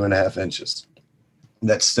 feet 2.5 inches.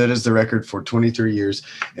 That stood as the record for 23 years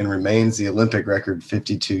and remains the Olympic record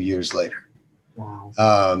 52 years later." Wow.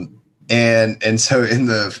 And so in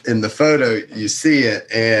the photo you see it,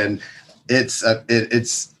 and it's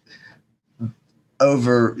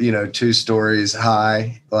over 2 stories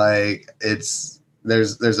high. Like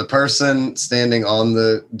there's a person standing on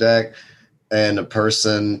the deck and a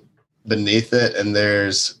person beneath it, and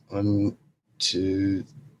there's 1, 2,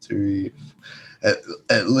 3,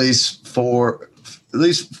 at least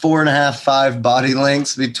 4.5, 5 body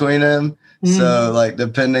lengths between them. So like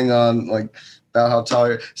depending on like about how tall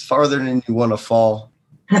you're, it's farther than you want to fall.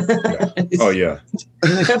 Oh yeah.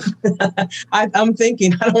 I'm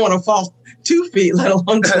thinking I don't want to fall 2 feet, let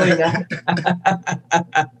alone 29.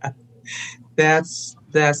 That's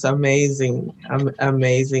amazing.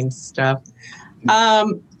 Amazing stuff.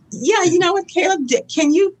 Yeah, you know what, Caleb,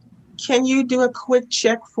 can you do a quick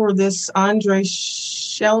check for this Andre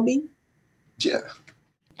Shelby? Yeah.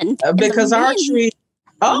 Because archery.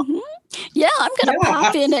 Yeah, I'm going to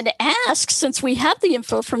pop in and ask, since we have the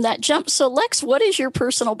info from that jump. So, Lex, what is your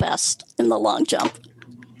personal best in the long jump?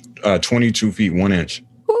 22 feet 1 inch.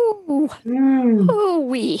 Ooh.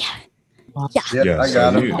 Ooh-wee. Yeah, I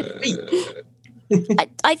got him.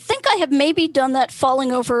 I think I have maybe done that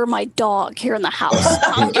falling over my dog here in the house.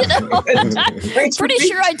 Pretty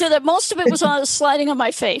sure I did it. Most of it was sliding on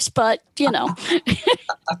my face, but, That's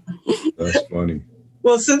funny.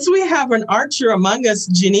 Well, since we have an archer among us,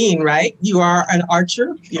 Janine, right? You are an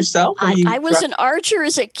archer yourself? I was an archer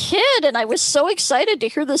as a kid, and I was so excited to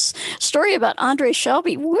hear this story about Andre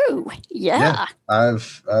Shelby. Woo! Yeah.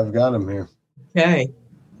 I've got him here. Okay.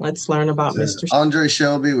 Let's learn about Mr. Andre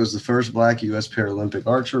Shelby was the first Black U.S. Paralympic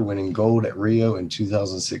archer, winning gold at Rio in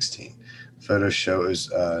 2016. The photo shows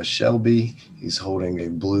Shelby. He's holding a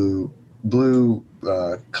blue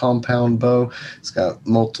compound bow. It's got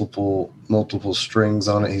multiple strings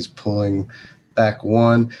on it. He's pulling back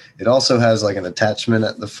one. It also has like an attachment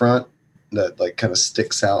at the front that like kind of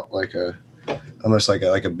sticks out like almost like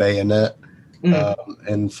a bayonet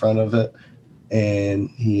in front of it. And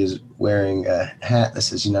he is wearing a hat that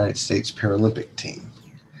says United States Paralympic Team.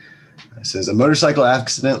 It says, a motorcycle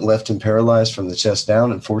accident left him paralyzed from the chest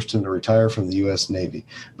down and forced him to retire from the U.S. Navy.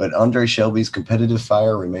 But Andre Shelby's competitive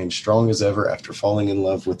fire remained strong as ever after falling in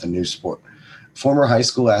love with a new sport. Former high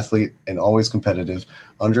school athlete and always competitive,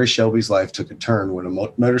 Andre Shelby's life took a turn when a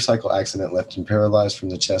motorcycle accident left him paralyzed from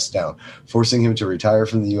the chest down, forcing him to retire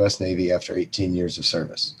from the U.S. Navy after 18 years of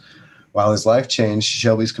service. While his life changed,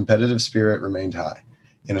 Shelby's competitive spirit remained high.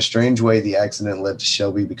 In a strange way, the accident led to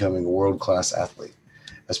Shelby becoming a world-class athlete.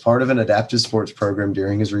 As part of an adaptive sports program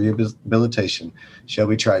during his rehabilitation,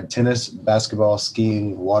 Shelby tried tennis, basketball,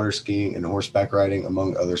 skiing, water skiing, and horseback riding,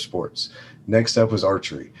 among other sports. Next up was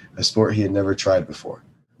archery, a sport he had never tried before.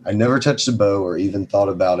 I never touched a bow or even thought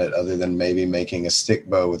about it other than maybe making a stick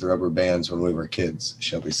bow with rubber bands when we were kids,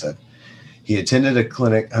 Shelby said. He attended a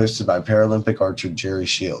clinic hosted by Paralympic archer Jerry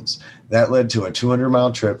Shields. That led to a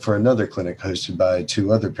 200-mile trip for another clinic hosted by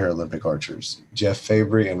 2 other Paralympic archers, Jeff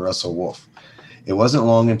Fabry and Russell Wolf. It wasn't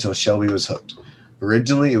long until Shelby was hooked.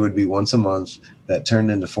 Originally, it would be once a month. That turned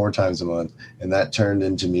into 4 times a month, and that turned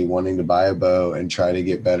into me wanting to buy a bow and try to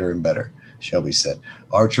get better and better, Shelby said.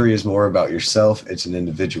 Archery is more about yourself. It's an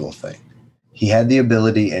individual thing. He had the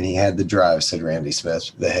ability and he had the drive, said Randy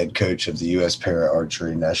Smith, the head coach of the U.S. Para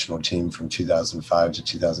Archery national team from 2005 to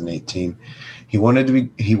 2018. He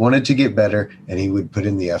wanted to get better, and he would put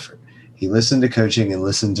in the effort. He listened to coaching and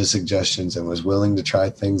listened to suggestions and was willing to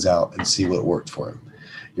try things out and see what worked for him.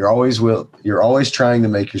 You're always trying to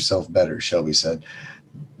make yourself better, Shelby said.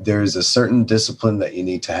 There is a certain discipline that you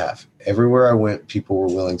need to have. Everywhere I went, people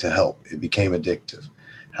were willing to help. It became addictive.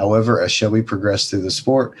 However, as Shelby progressed through the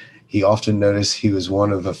sport, He often noticed he was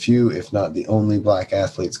one of a few, if not the only, black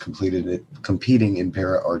athletes competing in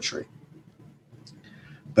para archery.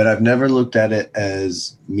 But I've never looked at it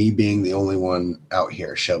as me being the only one out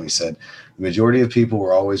here, Shelby said. The majority of people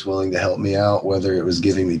were always willing to help me out, whether it was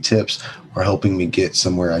giving me tips or helping me get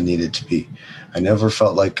somewhere I needed to be. I never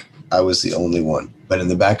felt like I was the only one, but in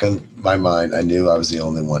the back of my mind, I knew I was the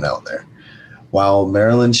only one out there. While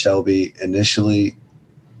Marilyn Shelby initially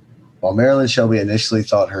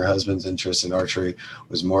thought her husband's interest in archery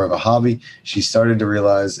was more of a hobby, she started to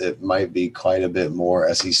realize it might be quite a bit more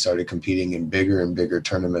as he started competing in bigger and bigger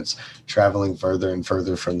tournaments, traveling further and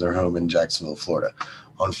further from their home in Jacksonville, Florida.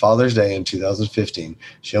 On Father's Day in 2015,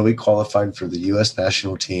 Shelby qualified for the U.S.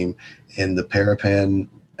 national team in the Parapan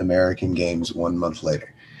American Games 1 month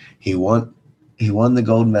later. He won the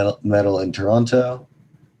gold medal in Toronto.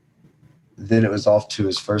 Then it was off to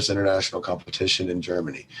his first international competition in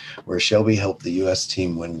Germany, where Shelby helped the U.S.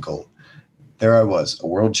 team win gold. There I was, a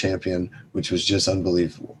world champion, which was just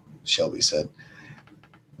unbelievable, Shelby said.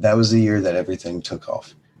 That was the year that everything took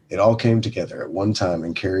off. It all came together at one time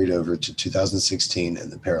and carried over to 2016 in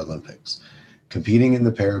the Paralympics. Competing in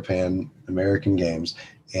the Parapan American Games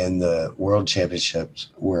and the World Championships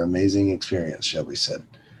were amazing experience, Shelby said.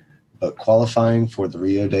 But qualifying for the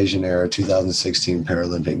Rio de Janeiro 2016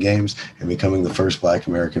 Paralympic Games and becoming the first Black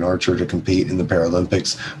American archer to compete in the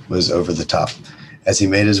Paralympics was over the top. As he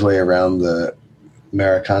made his way around the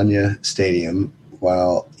Maracanã Stadium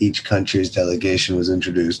while each country's delegation was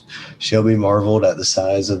introduced, Shelby marveled at the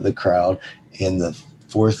size of the crowd and the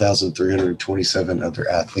 4,327 other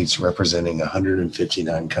athletes representing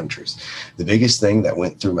 159 countries. The biggest thing that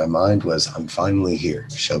went through my mind was, I'm finally here,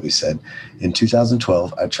 Shelby said. In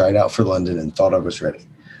 2012, I tried out for London and thought I was ready.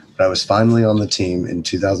 But I was finally on the team in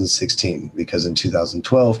 2016 because in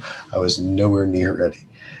 2012, I was nowhere near ready.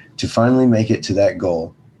 To finally make it to that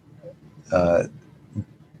goal, and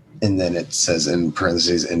then it says in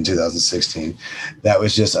parentheses, in 2016, that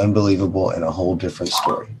was just unbelievable and a whole different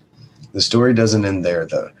story. The story doesn't end there,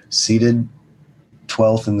 though. Seated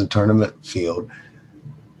 12th in the tournament field,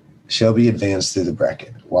 Shelby advanced through the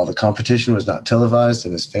bracket. While the competition was not televised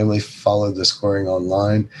and his family followed the scoring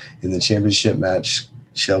online, in the championship match,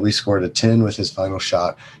 Shelby scored a 10 with his final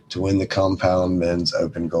shot to win the compound men's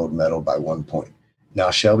open gold medal by 1 point.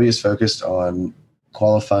 Now Shelby is focused on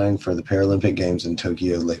qualifying for the Paralympic Games in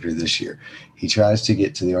Tokyo later this year. He tries to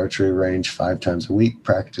get to the archery range 5 times a week,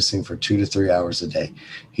 practicing for 2 to 3 hours a day.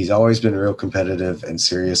 He's always been real competitive and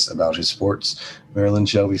serious about his sports. Marilyn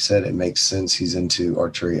Shelby said it makes sense he's into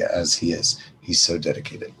archery as he is. He's so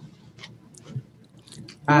dedicated.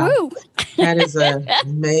 Woo. That is an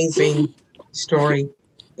amazing story.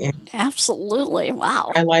 Absolutely.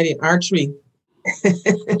 Wow. Highlighting archery.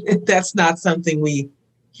 That's not something we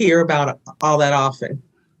hear about all that often,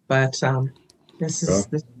 but this is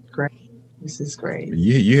great. This is great.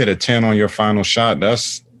 You hit a 10 on your final shot.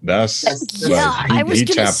 That's yeah. Like, I was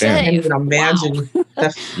going to say, I can't even imagine the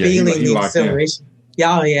feeling, the acceleration.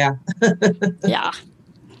 Yeah.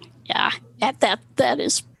 That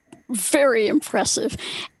is very impressive.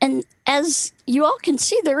 And as you all can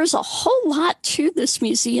see, there is a whole lot to this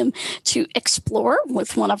museum to explore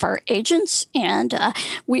with one of our agents, and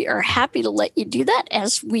we are happy to let you do that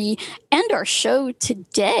as we end our show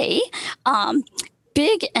today.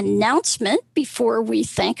 Big announcement before we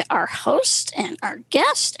thank our host and our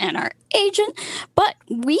guest and our agent, but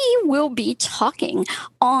we will be talking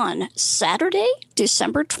on Saturday,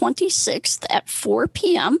 December 26th at 4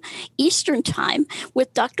 p.m. Eastern Time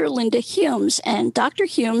with Dr. Linda Humes. And Dr.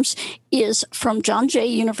 Humes is from John Jay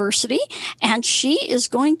University, and she is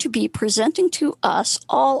going to be presenting to us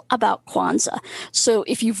all about Kwanzaa. So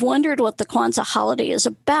if you've wondered what the Kwanzaa holiday is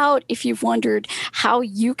about, if you've wondered how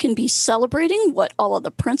you can be celebrating what all of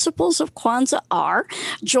the principles of Kwanzaa are,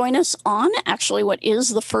 join us on actually what is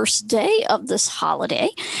the first day of this holiday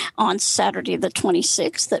on Saturday the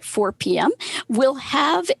 26th at 4 p.m. We'll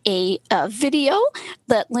have a video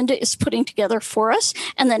that Linda is putting together for us,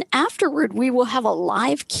 and then afterward we will have a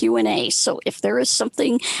live Q&A. So if there is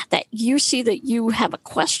something that you see that you have a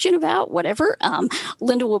question about, whatever,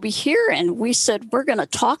 Linda will be here, and we said we're going to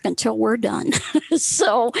talk until we're done.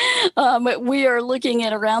 So we are looking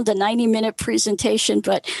at around a 90-minute presentation,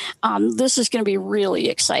 but this is going to be really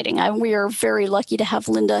exciting. We are very lucky to have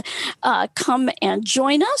Linda come and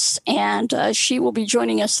join us, and she will be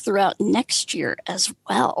joining us throughout next year as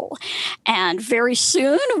well. And very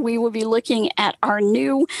soon we will be looking at our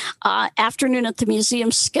new Afternoon at the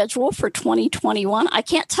Museum schedule for 2021. I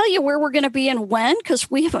can't tell you where we're going to be and when, because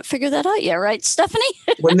we haven't figured that out yet, right, Stephanie?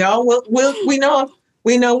 Well, no, we know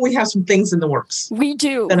we know we have some things in the works. We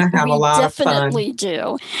do. Gonna have a lot of fun. We definitely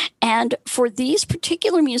do. And for these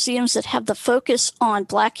particular museums that have the focus on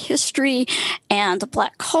Black history and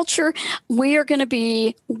Black culture, we are going to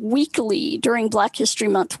be weekly during Black History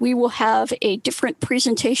Month. We will have a different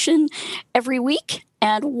presentation every week.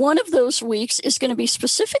 And one of those weeks is going to be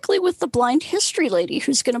specifically with the blind history lady,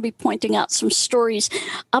 who's going to be pointing out some stories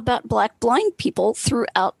about Black blind people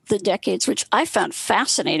throughout the decades, which I found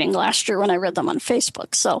fascinating last year when I read them on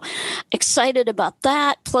Facebook. So excited about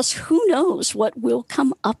that. Plus, who knows what we'll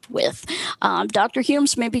come up with. Dr.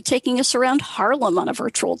 Humes may be taking us around Harlem on a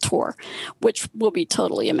virtual tour, which will be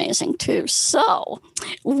totally amazing too. So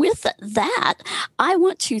with that, I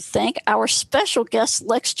want to thank our special guest,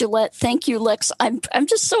 Lex Gillette. Thank you, Lex. I'm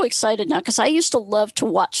just so excited now because I used to love to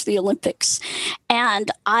watch the Olympics, and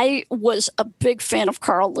I was a big fan of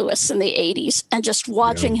Carl Lewis in the 80s, and just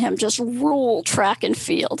watching him just rule track and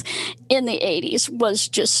field in the 80s was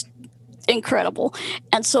just incredible.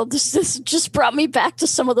 And so this just brought me back to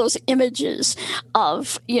some of those images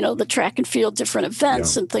of, the track and field, different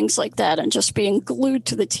events and things like that, and just being glued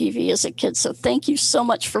to the TV as a kid. So thank you so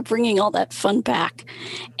much for bringing all that fun back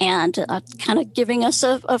and kind of giving us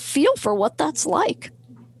a feel for what that's like.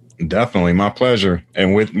 Definitely, my pleasure.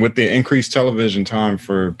 And with the increased television time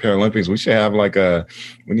for Paralympics, we should have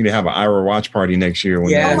we need to have an IRA watch party next year.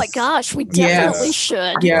 Oh my gosh, we definitely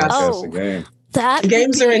should. Yes. Oh. The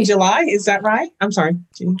games are in July, is that right? I'm sorry.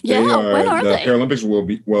 Yeah, when are they? The Paralympics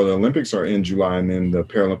the Olympics are in July, and then the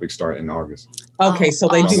Paralympics start in August. Okay, so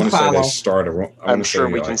they do follow. I'm sure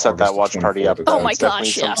we can set that watch party up. Oh my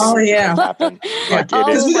gosh, yes. Oh yeah. Oh my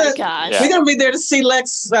gosh. We're going to be there to see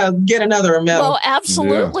Lex get another medal. Well,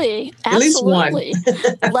 absolutely. Yeah. At least one.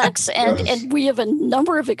 Lex, and we have a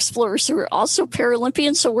number of explorers who are also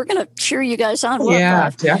Paralympians, so we're going to cheer you guys on.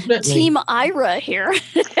 Definitely. Team IRA here.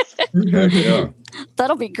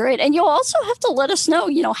 That'll be great. And you'll also have to let us know,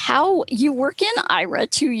 how you work in IRA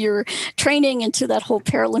to your training and to that whole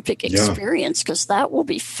Paralympic experience, because that will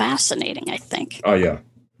be fascinating, I think. Oh, yeah.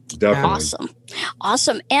 Definitely.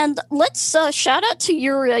 Awesome. And let's shout out to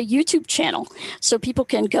your YouTube channel so people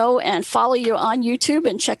can go and follow you on YouTube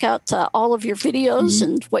and check out all of your videos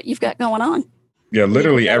and what you've got going on. Yeah,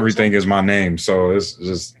 literally everything is my name. So it's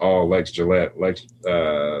just all Lex Gillette.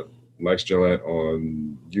 Lex Gillette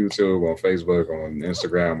on YouTube, on Facebook, on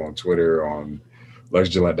Instagram, on Twitter, on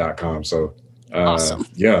LexGillette.com. So, awesome.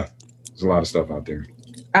 Yeah, there's a lot of stuff out there.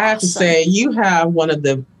 I have to say, you have one of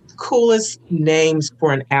the coolest names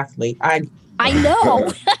for an athlete. I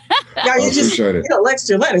know. Yeah, you just, Lex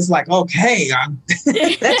Gillette is like, okay,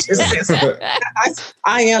 that just says,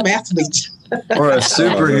 I am athlete. Or a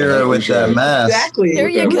superhero with that mask. Exactly. There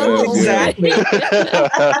you go. Exactly.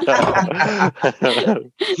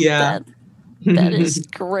 Yeah. That is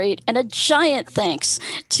great. And a giant thanks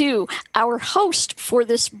to our host for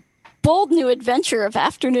this bold new adventure of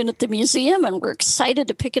Afternoon at the Museum, and we're excited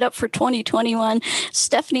to pick it up for 2021.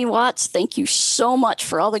 Stephanie Watts, thank you so much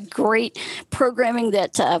for all the great programming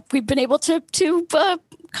that we've been able to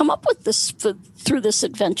come up with through this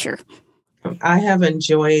adventure. I have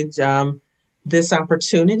enjoyed this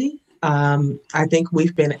opportunity. I think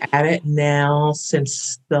we've been at it now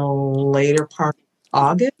since the later part of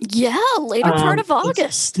August. Yeah, later part of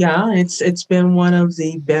August. It's been one of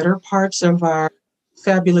the better parts of our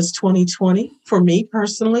fabulous 2020 for me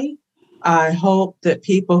personally. I hope that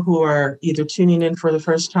people who are either tuning in for the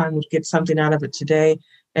first time would get something out of it today.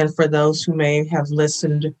 And for those who may have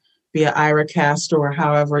listened via IRAcast or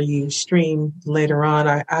however you stream later on,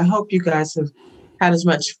 I hope you guys have had as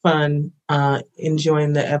much fun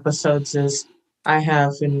enjoying the episodes as I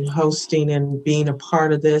have in hosting and being a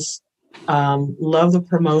part of this. Love the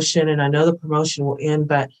promotion, and I know the promotion will end,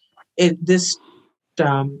 but this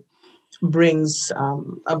brings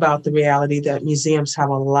about the reality that museums have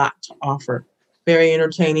a lot to offer. Very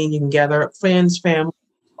entertaining. You can gather up friends, family,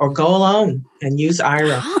 or go alone and use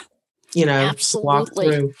IRA, to walk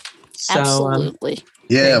through. So, absolutely.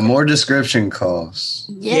 Yeah, more description calls.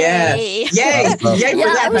 Yay. Yay.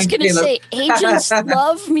 I was going to say, agents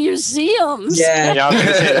love museums. Yeah, I was going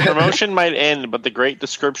to say the promotion might end, but the great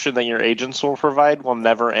description that your agents will provide will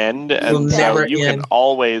never end. And so you can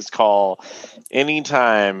always call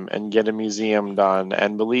anytime and get a museum done.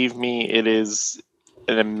 And believe me, it is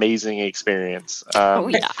an amazing experience.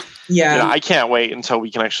 I can't wait until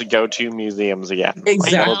we can actually go to museums again.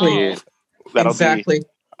 Exactly. That'll be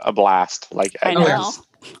a blast. I know.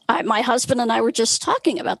 my husband and I were just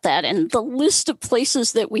talking about that and the list of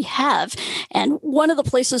places that we have. And one of the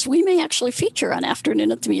places we may actually feature on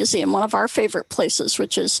Afternoon at the Museum, one of our favorite places,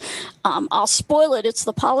 which is, I'll spoil it, it's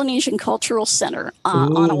the Polynesian Cultural Center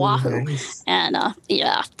on Oahu. Nice. And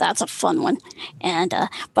yeah, that's a fun one. And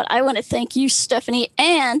but I want to thank you, Stephanie,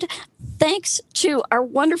 and thanks to our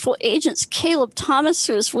wonderful agents, Caleb Thomas,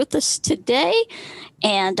 who is with us today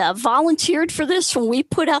and volunteered for this. When we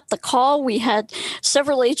put out the call, we had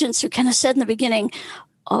several agents who kind of said in the beginning,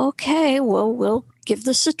 okay, well, we'll give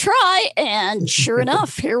this a try. And sure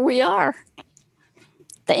enough, here we are.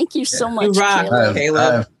 Thank you so much, Caleb.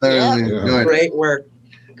 Caleb. Great work.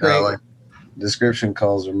 Great. Description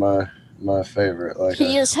calls are my favorite.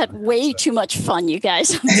 He has had way too much fun, you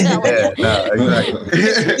guys. I'm telling you. No, exactly.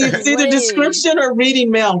 It's either description or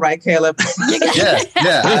reading mail, right, Caleb? Yeah.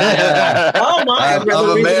 Oh my! I'd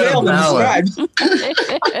rather read mail than describe.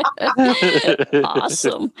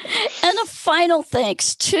 Awesome. And a final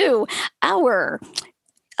thanks to our.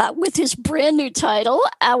 With his brand new title,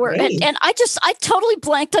 and I totally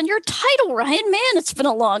blanked on your title, Ryan. Man, it's been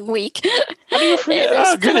a long week.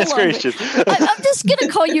 Oh, goodness gracious! I'm just going to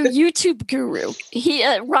call you YouTube Guru.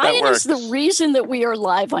 Ryan is the reason that we are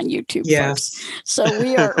live on YouTube. Yes. Folks. So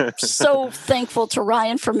we are so thankful to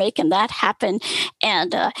Ryan for making that happen.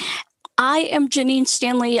 And I am Janine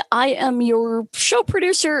Stanley. I am your show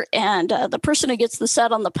producer and the person who gets the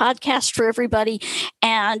set on the podcast for everybody.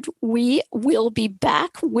 And we will be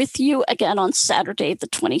back with you again on Saturday, the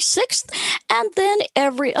 26th, and then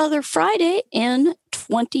every other Friday in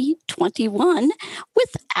 2021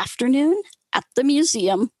 with Afternoon at the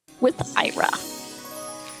Museum with Ira.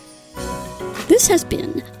 This has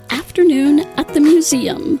been Afternoon at the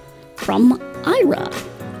Museum from Ira,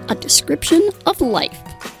 a description of life.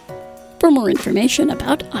 For more information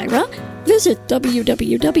about Ira, visit www.ira.io.